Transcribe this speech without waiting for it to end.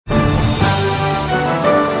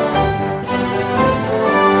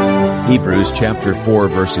Hebrews chapter 4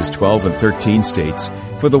 verses 12 and 13 states,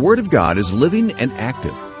 "For the word of God is living and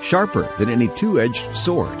active, sharper than any two-edged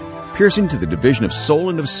sword, piercing to the division of soul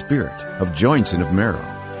and of spirit, of joints and of marrow,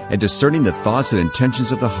 and discerning the thoughts and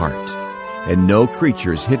intentions of the heart. And no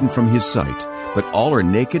creature is hidden from his sight, but all are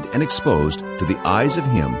naked and exposed to the eyes of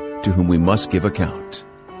him to whom we must give account."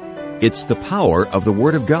 It's the power of the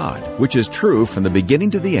Word of God, which is true from the beginning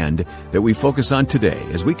to the end, that we focus on today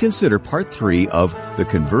as we consider Part 3 of The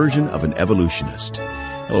Conversion of an Evolutionist.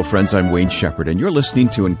 Hello friends, I'm Wayne Shepherd, and you're listening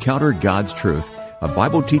to Encounter God's Truth, a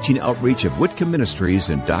Bible teaching outreach of Whitcomb Ministries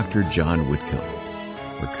and Dr. John Whitcomb.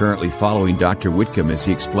 We're currently following Dr. Whitcomb as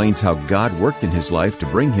he explains how God worked in his life to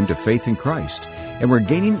bring him to faith in Christ, and we're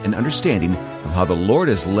gaining an understanding of how the Lord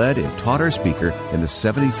has led and taught our speaker in the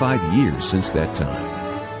 75 years since that time.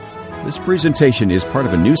 This presentation is part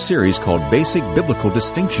of a new series called Basic Biblical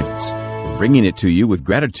Distinctions. We're bringing it to you with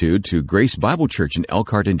gratitude to Grace Bible Church in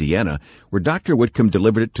Elkhart, Indiana, where Dr. Whitcomb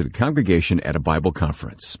delivered it to the congregation at a Bible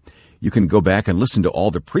conference. You can go back and listen to all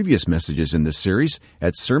the previous messages in this series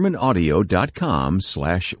at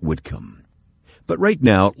sermonaudio.com/Whitcomb. But right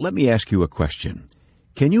now, let me ask you a question.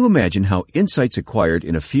 Can you imagine how insights acquired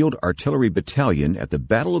in a field artillery battalion at the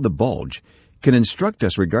Battle of the Bulge can instruct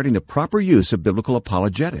us regarding the proper use of biblical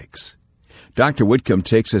apologetics? Dr. Whitcomb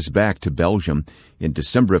takes us back to Belgium in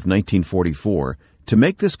December of 1944 to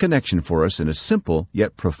make this connection for us in a simple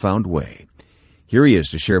yet profound way. Here he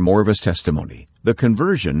is to share more of his testimony, the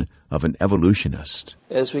conversion of an evolutionist.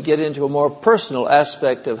 As we get into a more personal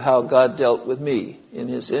aspect of how God dealt with me in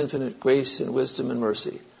His infinite grace and wisdom and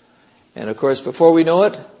mercy. And of course, before we know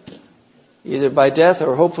it, either by death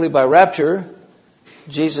or hopefully by rapture,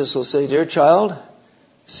 Jesus will say, "Dear child,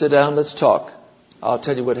 sit down, let's talk. I'll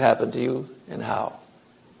tell you what happened to you and how."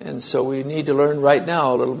 And so we need to learn right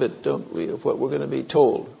now a little bit, don't we, of what we're going to be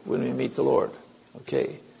told when we meet the Lord.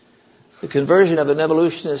 Okay. The conversion of an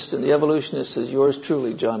evolutionist, and the evolutionist is yours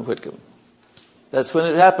truly, John Whitcomb. That's when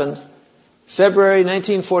it happened. February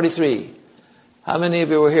 1943. How many of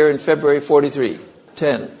you were here in February 43?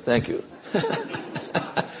 10. Thank you.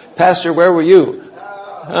 Pastor, where were you?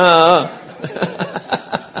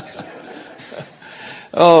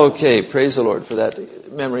 Okay, praise the Lord for that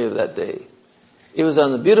memory of that day. It was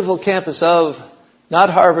on the beautiful campus of not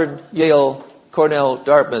Harvard, Yale, Cornell,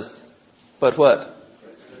 Dartmouth, but what?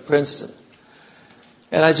 Princeton.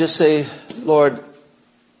 And I just say, Lord,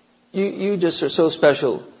 you just are so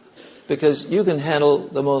special because you can handle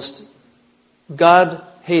the most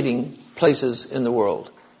God-hating places in the world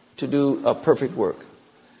to do a perfect work.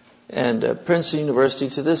 And Princeton University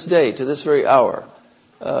to this day, to this very hour,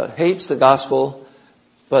 hates the gospel,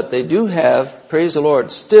 but they do have, praise the Lord,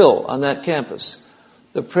 still on that campus,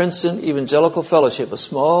 the Princeton Evangelical Fellowship, a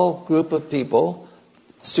small group of people,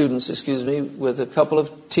 students, with a couple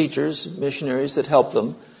of teachers, missionaries that help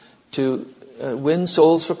them to win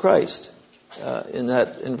souls for Christ in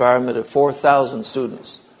that environment of 4,000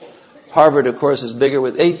 students. Harvard, of course, is bigger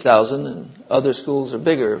with 8,000, and other schools are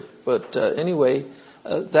bigger. But anyway,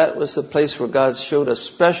 that was the place where God showed a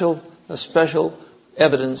special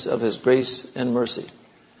evidence of His grace and mercy.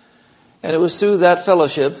 And it was through that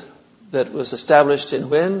fellowship that was established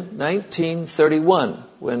in when? 1931,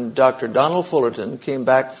 when Dr. Donald Fullerton came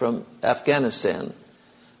back from Afghanistan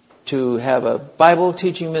to have a Bible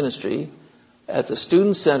teaching ministry at the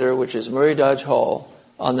Student Center, which is Murray Dodge Hall,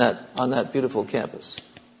 on that beautiful campus.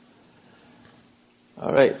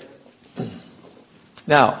 All right.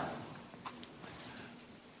 Now,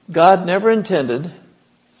 God never intended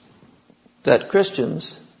that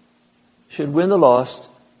Christians should win the lost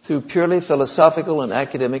through purely philosophical and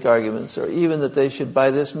academic arguments, or even that they should by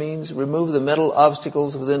this means remove the mental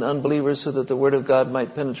obstacles within unbelievers so that the Word of God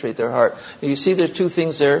might penetrate their heart. Now, you see there's two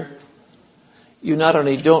things there. You not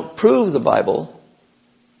only don't prove the Bible,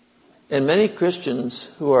 and many Christians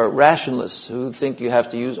who are rationalists, who think you have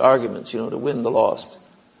to use arguments, to win the lost.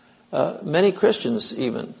 Many Christians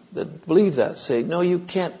even that believe that say, no, you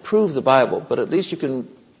can't prove the Bible, but at least you can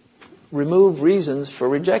remove reasons for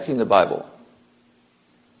rejecting the Bible.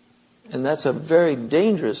 And that's a very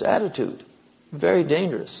dangerous attitude. Very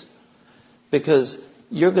dangerous. Because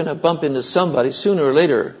you're going to bump into somebody sooner or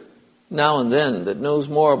later, now and then, that knows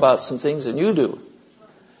more about some things than you do.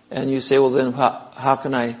 And you say, well, then how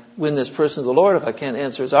can I win this person to the Lord if I can't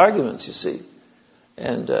answer his arguments, you see?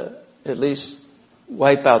 And at least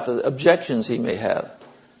wipe out the objections he may have.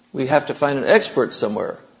 We have to find an expert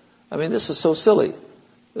somewhere. I mean, this is so silly.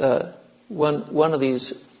 One of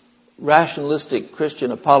these rationalistic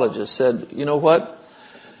Christian apologists said, you know what?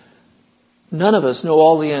 None of us know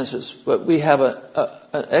all the answers, but we have an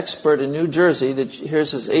expert in New Jersey that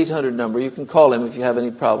here's his 800 number. You can call him if you have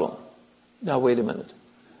any problem. Now wait a minute.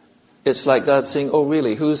 It's like God saying, oh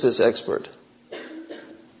really, who's this expert?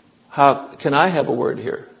 How can I have a word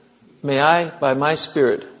here? May I, by my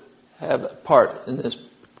Spirit, have a part in this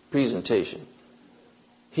presentation?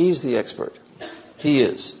 He's the expert. He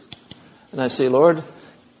is. And I say, Lord,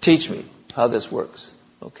 teach me how this works.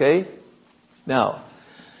 Okay? Now,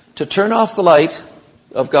 to turn off the light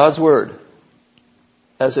of God's Word,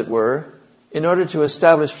 as it were, in order to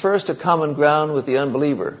establish first a common ground with the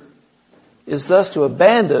unbeliever, is thus to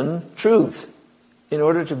abandon truth in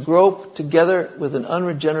order to grope together with an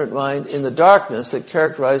unregenerate mind in the darkness that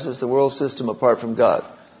characterizes the world system apart from God.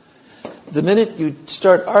 The minute you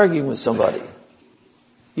start arguing with somebody,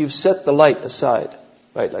 you've set the light aside,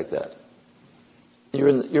 right like that.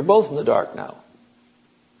 You're both in the dark now.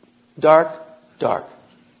 Dark, dark.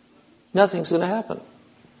 Nothing's going to happen.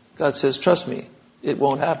 God says, trust me, it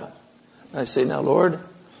won't happen. I say, now Lord,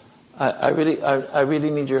 I really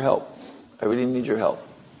need your help. I really need your help.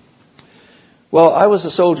 Well, I was a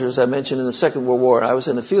soldier, as I mentioned, in the Second World War. I was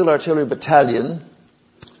in a field artillery battalion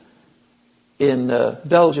in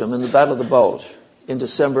Belgium in the Battle of the Bulge in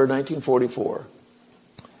December 1944.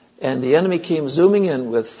 And the enemy came zooming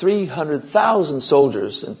in with 300,000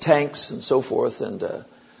 soldiers and tanks and so forth. And,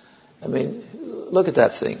 look at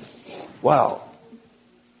that thing. Wow.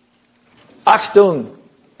 Achtung,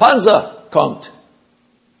 Panzer kommt.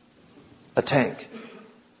 A tank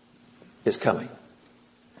is coming.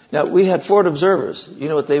 Now, we had forward observers. You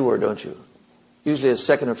know what they were, don't you? Usually a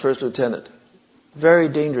second or first lieutenant. Very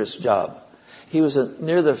dangerous job. He was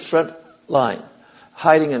near the front line,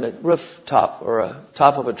 hiding in a rooftop or a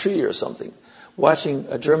top of a tree or something, watching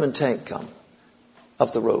a German tank come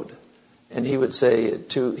up the road. And he would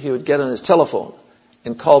he would get on his telephone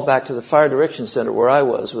and call back to the fire direction center where I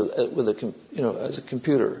was with as a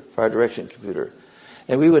computer, fire direction computer.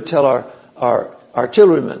 And we would tell our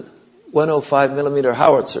artillerymen, 105 millimeter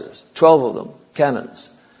howitzers, 12 of them, cannons,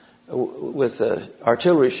 with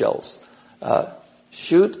artillery shells.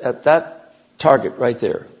 Shoot at that target right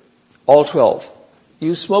there. All 12.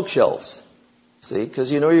 Use smoke shells. See,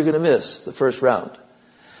 because you know you're going to miss the first round.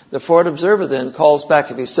 The forward observer then calls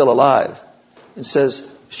back if he's still alive and says,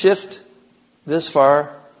 shift this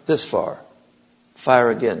far, fire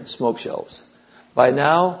again, smoke shells. By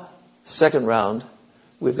now, second round,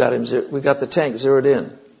 we've got the tank zeroed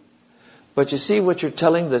in. But you see what you're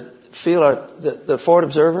telling the forward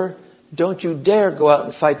observer? Don't you dare go out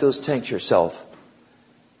and fight those tanks yourself.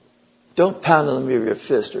 Don't pound on them with your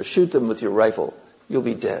fist or shoot them with your rifle. You'll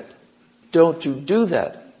be dead. Don't you do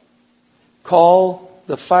that. Call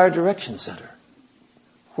the fire direction center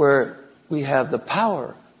where we have the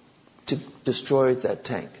power to destroy that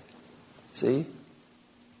tank. See?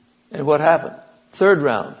 And what happened? Third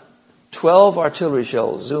round, 12 artillery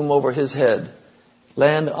shells zoom over his head,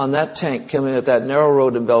 land on that tank coming at that narrow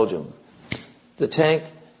road in Belgium. The tank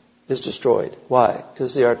is destroyed. Why?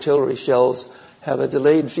 Because the artillery shells have a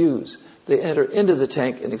delayed fuse. They enter into the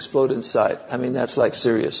tank and explode inside. That's like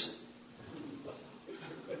serious.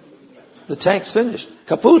 The tank's finished.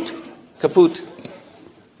 Kaput. Kaput.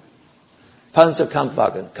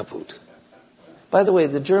 Panzerkampfwagen. Kaput. By the way,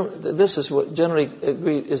 this is what generally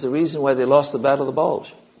agreed is the reason why they lost the Battle of the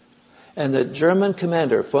Bulge. And the German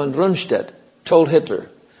commander, von Rundstedt, told Hitler,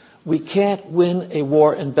 we can't win a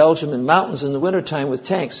war in Belgium in mountains in the wintertime with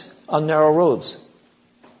tanks on narrow roads.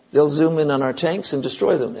 They'll zoom in on our tanks and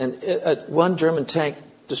destroy them. And one German tank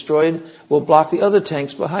destroyed will block the other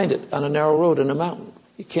tanks behind it on a narrow road in a mountain.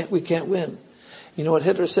 We can't win. You know what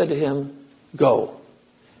Hitler said to him? Go.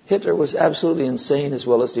 Hitler was absolutely insane as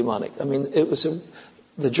well as demonic.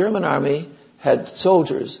 The German army had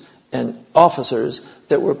soldiers and officers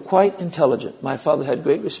that were quite intelligent. My father had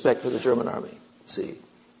great respect for the German army. See,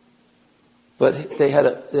 but they had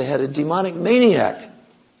a demonic maniac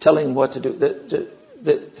telling him what to do.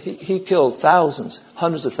 He killed thousands,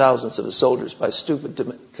 hundreds of thousands of his soldiers by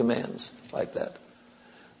stupid commands like that.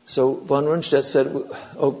 So von Rundstedt said,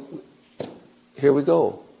 "Oh, here we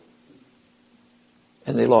go,"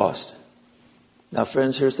 and they lost. Now,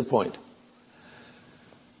 friends, here's the point.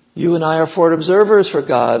 You and I are forward observers for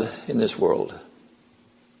God in this world.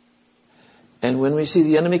 And when we see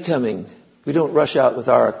the enemy coming, we don't rush out with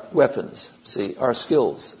our weapons, our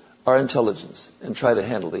skills, our intelligence, and try to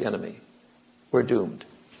handle the enemy. We're doomed.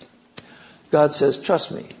 God says,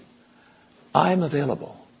 trust me. I'm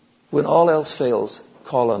available. When all else fails,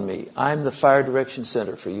 call on me. I'm the fire direction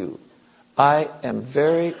center for you. I am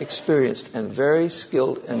very experienced and very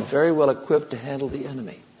skilled and very well equipped to handle the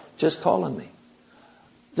enemy. Just call on me.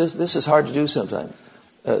 This is hard to do sometimes,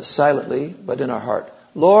 silently, but in our heart.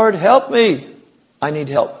 Lord, help me. I need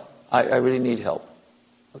help. I really need help.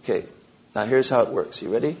 Okay. Now here's how it works.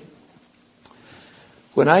 You ready?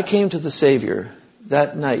 When I came to the Savior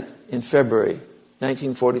that night in February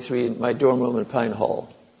 1943 in my dorm room in Pine Hall,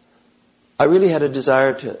 I really had a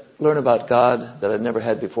desire to learn about God that I'd never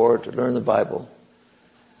had before, to learn the Bible.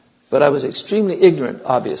 But I was extremely ignorant,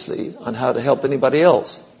 obviously, on how to help anybody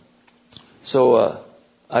else. So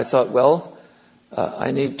I thought,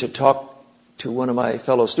 I need to talk to one of my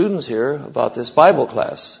fellow students here about this Bible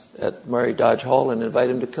class at Murray Dodge Hall and invite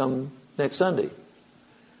him to come next Sunday.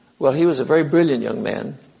 Well, he was a very brilliant young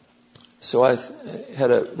man, so I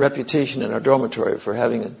had a reputation in our dormitory for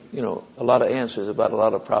having, a lot of answers about a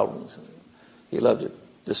lot of problems. He loved to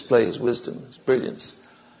display his wisdom, his brilliance.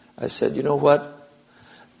 I said, you know what?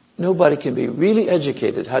 Nobody can be really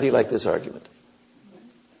educated. How do you like this argument?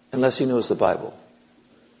 Unless he knows the Bible.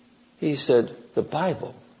 He said, the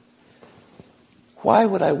Bible? Why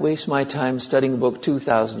would I waste my time studying a book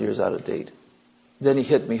 2,000 years out of date? Then he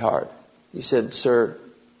hit me hard. He said, sir,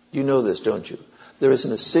 you know this, don't you? There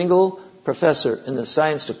isn't a single professor in the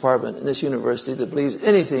science department in this university that believes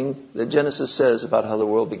anything that Genesis says about how the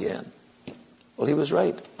world began. Well, he was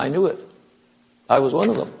right. I knew it. I was one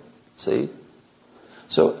of them. See?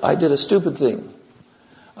 So I did a stupid thing.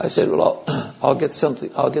 I said, I'll get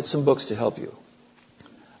some books to help you.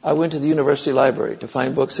 I went to the university library to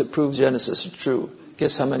find books that prove Genesis is true.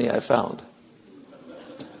 Guess how many I found?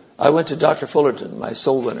 I went to Dr. Fullerton, my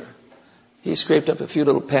soul winner. He scraped up a few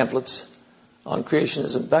little pamphlets on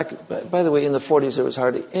creationism. By the way, in the 40s, there was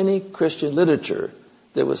hardly any Christian literature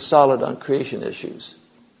that was solid on creation issues.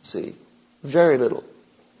 See? Very little.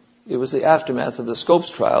 It was the aftermath of the Scopes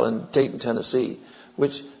trial in Dayton, Tennessee,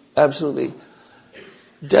 which absolutely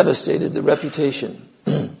devastated the reputation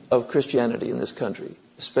of Christianity in this country,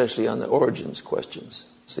 especially on the origins questions.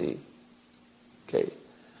 See? Okay.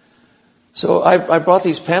 So I brought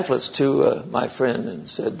these pamphlets to my friend and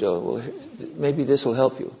said, maybe this will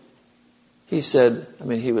help you. He said,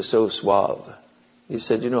 he was so suave. He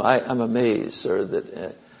said, I'm amazed, sir,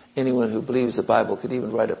 that anyone who believes the Bible could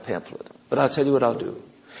even write a pamphlet. But I'll tell you what I'll do.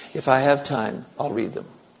 If I have time, I'll read them.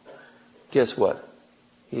 Guess what?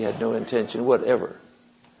 He had no intention whatever.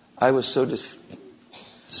 I was so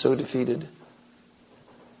defeated.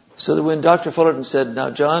 So that when Dr. Fullerton said,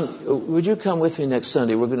 now, John, would you come with me next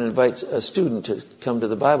Sunday? We're going to invite a student to come to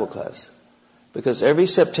the Bible class. Because every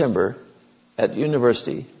September at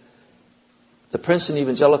university, the Princeton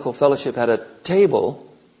Evangelical Fellowship had a table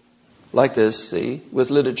like this, see,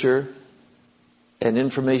 with literature and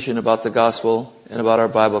information about the gospel and about our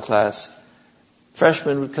Bible class.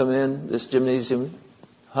 Freshmen would come in, this gymnasium,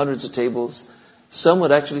 hundreds of tables. Some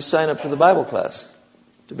would actually sign up for the Bible class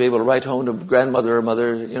to be able to write home to grandmother or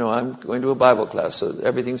mother, I'm going to a Bible class, so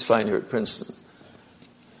everything's fine here at Princeton.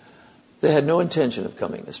 They had no intention of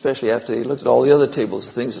coming, especially after they looked at all the other tables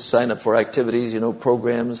of things to sign up for activities,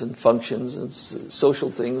 programs and functions and social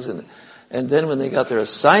things. And then when they got their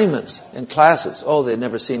assignments and classes, they'd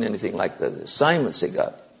never seen anything like the assignments they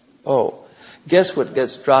got. Guess what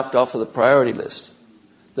gets dropped off of the priority list?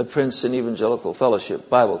 The Princeton Evangelical Fellowship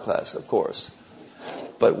Bible class, of course.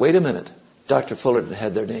 But wait a minute. Dr. Fullerton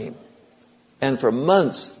had their name. And for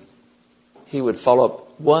months, he would follow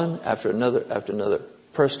up one after another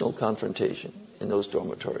personal confrontation in those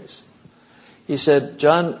dormitories. He said,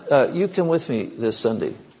 John, you come with me this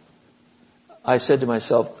Sunday. I said to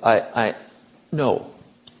myself, no,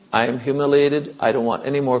 I am humiliated. I don't want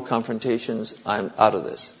any more confrontations. I'm out of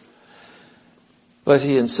this. But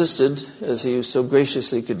he insisted, as he so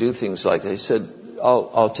graciously could do things like that. He said,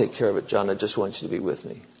 I'll take care of it, John. I just want you to be with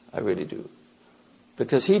me. I really do.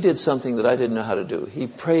 Because he did something that I didn't know how to do. He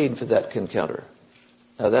prayed for that encounter.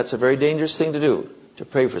 Now that's a very dangerous thing to do, to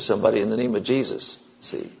pray for somebody in the name of Jesus.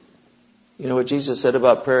 See? You know what Jesus said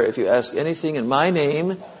about prayer? If you ask anything in my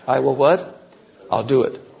name, I will what? I'll do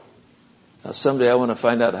it. Now someday I want to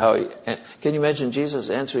find out how can you imagine Jesus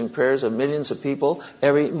answering prayers of millions of people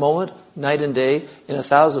every moment, night and day, in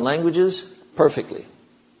 1,000 languages, perfectly?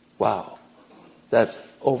 Wow. That's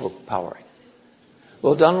overpowering.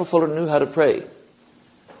 Well, Donald Fuller knew how to pray.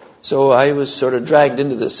 So I was sort of dragged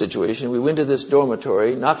into this situation. We went to this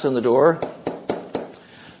dormitory, knocked on the door.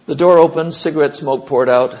 The door opened, cigarette smoke poured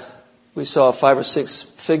out. We saw 5 or 6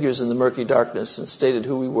 figures in the murky darkness and stated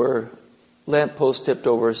who we were. Lamp post tipped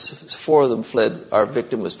over, 4 of them fled. Our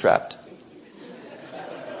victim was trapped.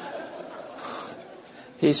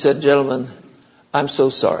 He said, gentlemen, I'm so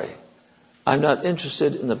sorry. I'm not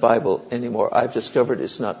interested in the Bible anymore. I've discovered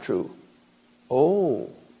it's not true. Oh.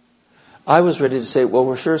 I was ready to say, well,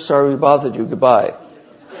 we're sure sorry we bothered you. Goodbye.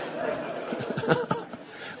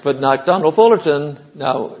 But not Donald Fullerton.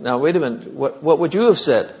 Now, wait a minute. What would you have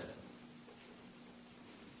said?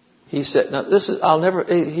 He said, now this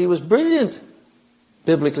is, he was brilliant,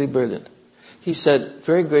 biblically brilliant. He said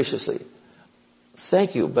very graciously,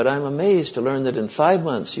 thank you, but I'm amazed to learn that in 5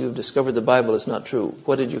 months you've discovered the Bible is not true.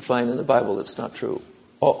 What did you find in the Bible that's not true?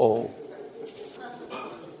 Uh-oh.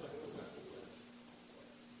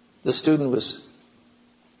 The student was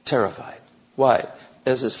terrified. Why?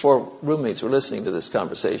 As his 4 roommates were listening to this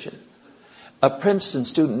conversation. A Princeton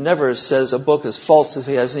student never says a book is false if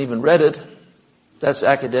he hasn't even read it. That's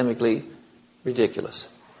academically ridiculous.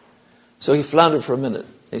 So he floundered for a minute.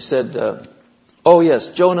 He said, oh yes,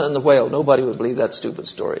 Jonah and the whale. Nobody would believe that stupid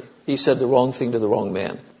story. He said the wrong thing to the wrong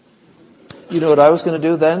man. You know what I was going to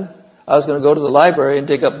do then? I was going to go to the library and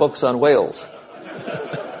dig up books on whales.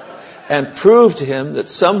 And prove to him that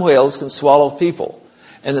some whales can swallow people.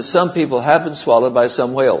 And that some people have been swallowed by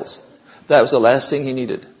some whales. That was the last thing he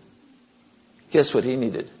needed. Guess what he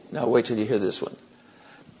needed? Now wait till you hear this one.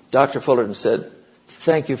 Dr. Fullerton said,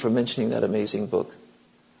 thank you for mentioning that amazing book.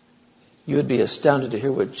 You would be astounded to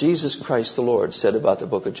hear what Jesus Christ the Lord said about the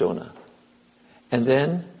book of Jonah. And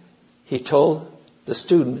then he told the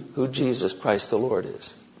student who Jesus Christ the Lord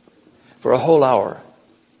is. For a whole hour,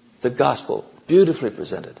 the gospel beautifully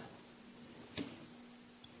presented.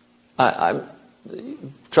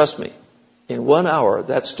 Trust me, in 1 hour,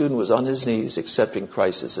 that student was on his knees accepting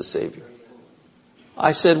Christ as a Savior.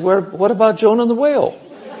 I said, what about Jonah and the whale?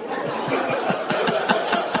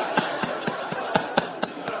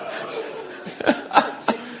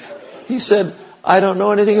 He said, I don't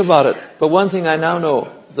know anything about it, but one thing I now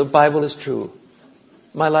know, the Bible is true.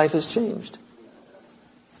 My life has changed.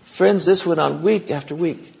 Friends, this went on week after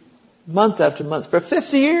week, month after month, for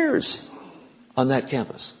 50 years on that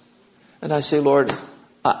campus. And I say, Lord,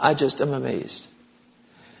 I just am amazed.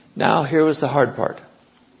 Now, here was the hard part.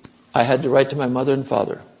 I had to write to my mother and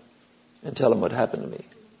father and tell them what happened to me.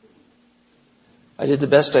 I did the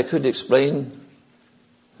best I could to explain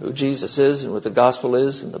who Jesus is and what the gospel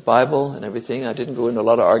is and the Bible and everything. I didn't go into a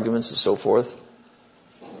lot of arguments and so forth.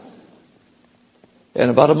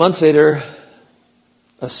 And about a month later,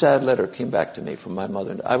 a sad letter came back to me from my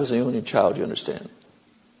mother. I was the only child, you understand.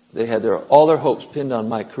 They had all their hopes pinned on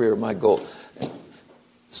my career, my goal.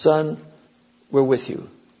 Son, we're with you.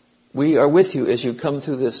 We are with you as you come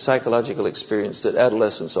through this psychological experience that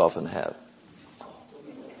adolescents often have.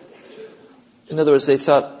 In other words, they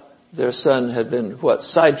thought their son had been,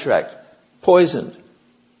 sidetracked, poisoned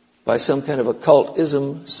by some kind of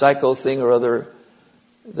occultism, psycho thing or other,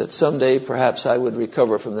 that someday perhaps I would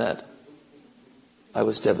recover from that. I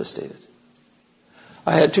was devastated.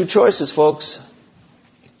 I had 2 choices, folks.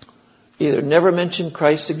 Either never mention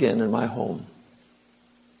Christ again in my home,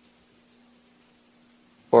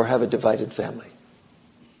 or have a divided family.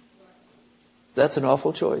 That's an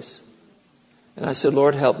awful choice. And I said,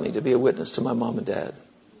 Lord, help me to be a witness to my mom and dad.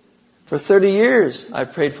 For 30 years, I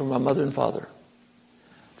prayed for my mother and father.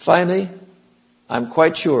 Finally, I'm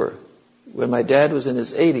quite sure, when my dad was in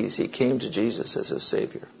his 80s, he came to Jesus as his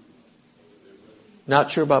Savior.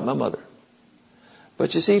 Not sure about my mother.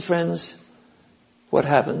 But you see, friends, what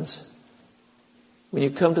happens when you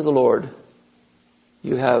come to the Lord,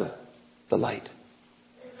 you have the light.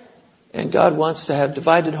 And God wants to have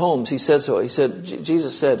divided homes. He said so.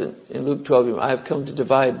 Jesus said in Luke 12, I have come to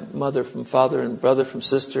divide mother from father and brother from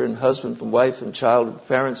sister and husband from wife and child and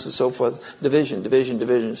parents and so forth. Division, division,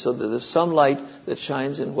 division. So that there's some light that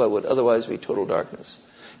shines in what would otherwise be total darkness.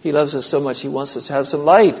 He loves us so much, He wants us to have some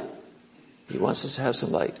light. He wants us to have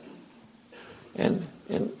some light. And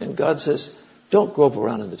God says, don't grope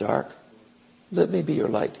around in the dark. Let me be your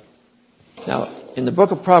light. Now, in the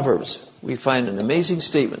book of Proverbs, we find an amazing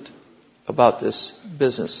statement about this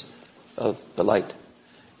business of the light.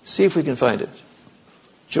 See if we can find it.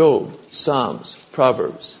 Job, Psalms,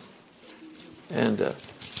 Proverbs. And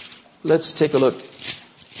let's take a look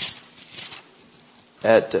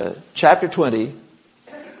at chapter 20,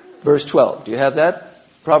 verse 12. Do you have that?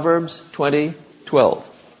 Proverbs 20, 12.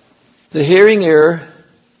 The hearing ear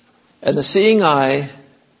and the seeing eye,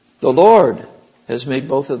 the Lord has made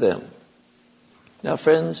both of them. Now,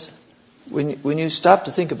 friends, when you stop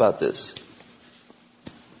to think about this,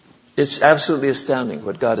 it's absolutely astounding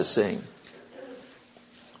what God is saying.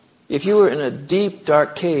 If you were in a deep,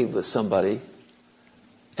 dark cave with somebody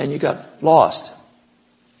and you got lost,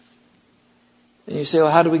 and you say,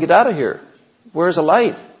 well, how do we get out of here? Where's a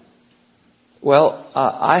light? Well,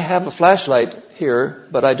 I have a flashlight here,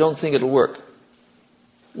 but I don't think it'll work.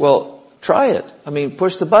 Well, try it.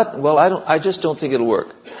 Push the button. Well, I just don't think it'll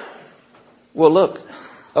work. Well, look.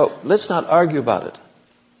 Let's not argue about it.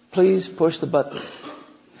 Please push the button.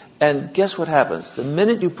 And guess what happens? The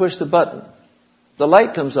minute you push the button, The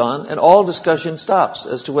light comes on and all discussion stops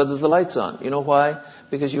as to whether the light's on. You know why?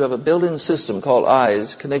 Because you have a built-in system called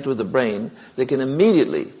eyes connected with the brain that can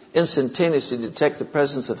immediately, instantaneously detect the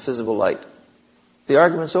presence of visible light. The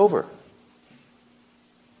argument's over.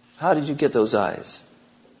 How did you get those eyes?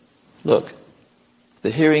 Look,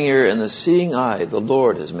 the hearing ear and the seeing eye, the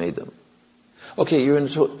Lord has made them. Okay, you're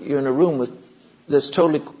in a room that's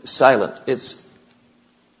totally silent. It's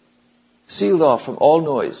sealed off from all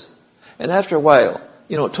noise. And after a while,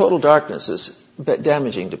 total darkness is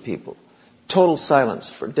damaging to people. Total silence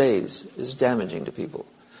for days is damaging to people.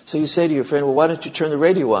 So you say to your friend, well, why don't you turn the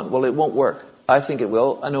radio on? Well, it won't work. I think it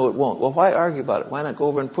will. I know it won't. Well, why argue about it? Why not go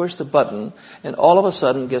over and push the button? And all of a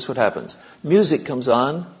sudden, guess what happens? Music comes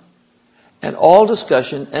on, and all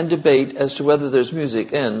discussion and debate as to whether there's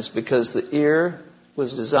music ends because the ear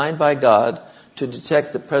was designed by God to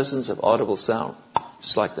detect the presence of audible sound.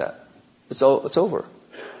 Just like that. It's over.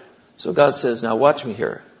 So God says, now watch me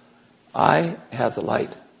here. I have the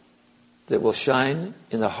light that will shine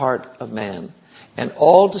in the heart of man. And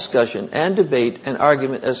all discussion and debate and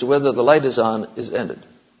argument as to whether the light is on is ended.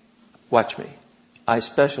 Watch me. I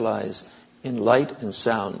specialize in light and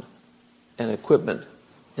sound and equipment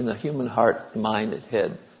in the human heart, mind, and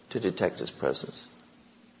head to detect His presence.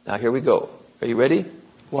 Now here we go. Are you ready?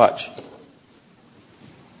 Watch.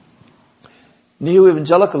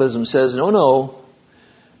 Neo-evangelicalism says, no.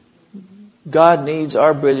 God needs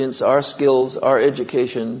our brilliance, our skills, our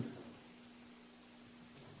education.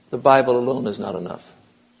 The Bible alone is not enough.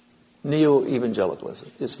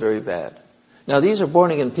 Neo-evangelicalism is very bad. Now these are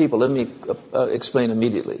born-again people. Let me explain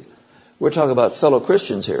immediately. We're talking about fellow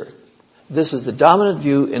Christians here. This is the dominant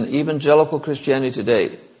view in evangelical Christianity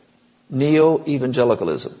today.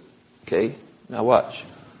 Neo-evangelicalism. Okay? Now watch.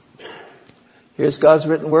 Here's God's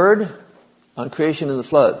written word on creation and the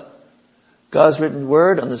flood. God's written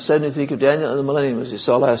word on the 70th week of Daniel and the millennium, as you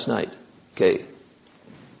saw last night. Okay.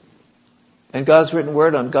 And God's written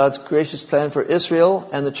word on God's gracious plan for Israel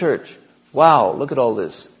and the church. Wow, look at all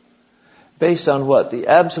this. Based on what? The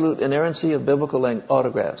absolute inerrancy of biblical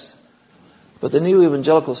autographs. But the New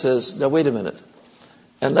Evangelical says, now wait a minute.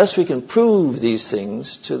 Unless we can prove these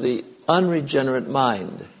things to the unregenerate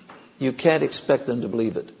mind, you can't expect them to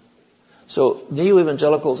believe it. So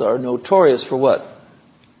Neo-Evangelicals are notorious for what?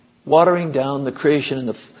 Watering down the creation,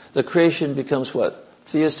 and the creation becomes what?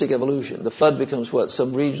 Theistic evolution. The flood becomes what?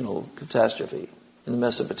 Some regional catastrophe in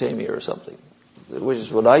Mesopotamia or something, which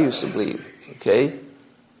is what I used to believe. Okay?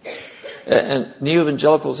 And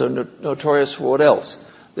Neo-Evangelicals are notorious for what else?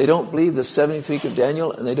 They don't believe the 70th week of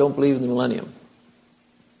Daniel, and they don't believe in the millennium.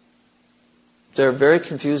 They're very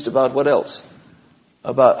confused about what else?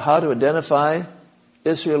 About how to identify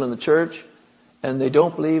Israel and the church, and they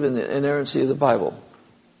don't believe in the inerrancy of the Bible.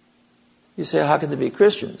 You say, how can they be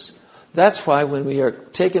Christians? That's why when we are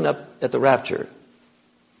taken up at the rapture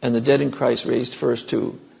and the dead in Christ raised first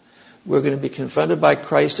too, we're going to be confronted by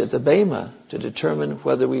Christ at the Bema to determine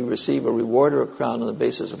whether we receive a reward or a crown on the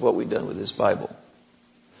basis of what we've done with this Bible.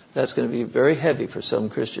 That's going to be very heavy for some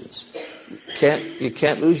Christians. You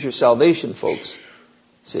can't lose your salvation, folks.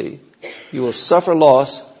 See, you will suffer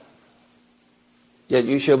loss, yet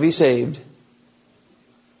you shall be saved,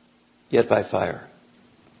 yet by fire.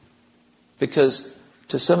 Because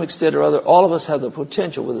to some extent or other, all of us have the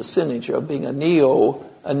potential with the sin nature of being a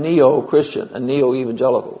neo-Christian, a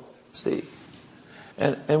neo-evangelical. See?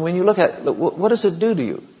 And when you look at, what does it do to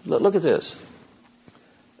you? Look at this.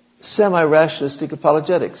 Semi-rationalistic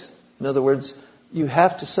apologetics. In other words, you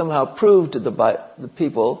have to somehow prove to the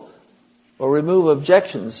people or remove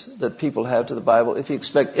objections that people have to the Bible if you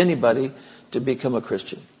expect anybody to become a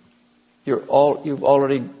Christian. You're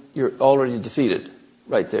already defeated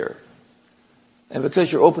right there. And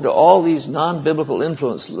because you're open to all these non-biblical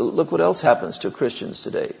influence, look what else happens to Christians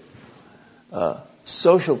today.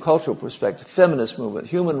 Social, cultural perspective, feminist movement,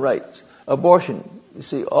 human rights, abortion. You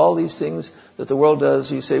see, all these things that the world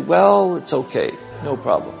does, you say, well, it's okay. No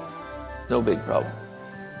problem. No big problem.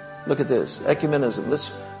 Look at this. Ecumenism.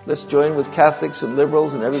 Let's join with Catholics and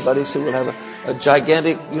liberals and everybody so we'll have a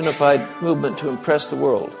gigantic unified movement to impress the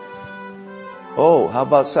world. Oh, how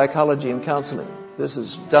about psychology and counseling? This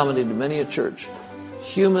has dominated many a church.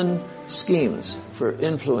 Human schemes for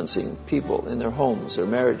influencing people in their homes, their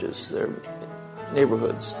marriages, their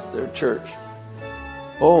neighborhoods, their church.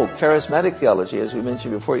 Oh, charismatic theology, as we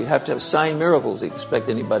mentioned before. You have to have sign miracles to expect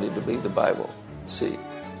anybody to believe the Bible. See?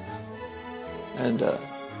 And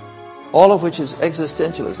all of which is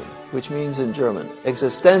existentialism, which means in German,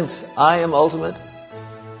 Existenz, I am ultimate.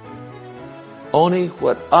 Only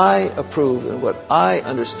what I approve and what I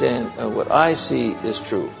understand and what I see is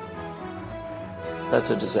true. That's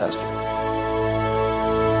a disaster.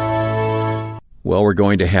 Well, we're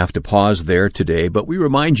going to have to pause there today, but we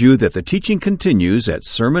remind you that the teaching continues at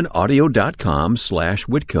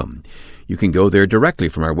sermonaudio.com/Whitcomb. You can go there directly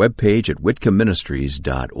from our webpage at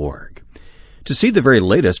whitcombministries.org. To see the very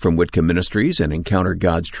latest from Whitcomb Ministries and encounter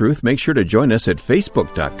God's truth, make sure to join us at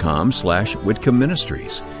facebook.com/Whitcomb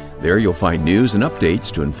Ministries. There you'll find news and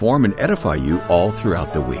updates to inform and edify you all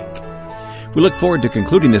throughout the week. We look forward to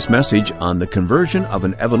concluding this message on the conversion of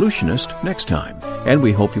an evolutionist next time, and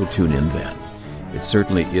we hope you'll tune in then. It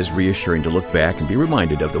certainly is reassuring to look back and be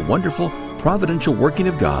reminded of the wonderful, providential working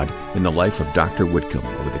of God in the life of Dr. Whitcomb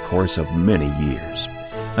over the course of many years.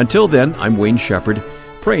 Until then, I'm Wayne Shepherd,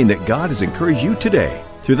 praying that God has encouraged you today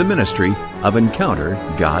through the ministry of Encounter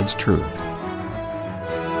God's Truth.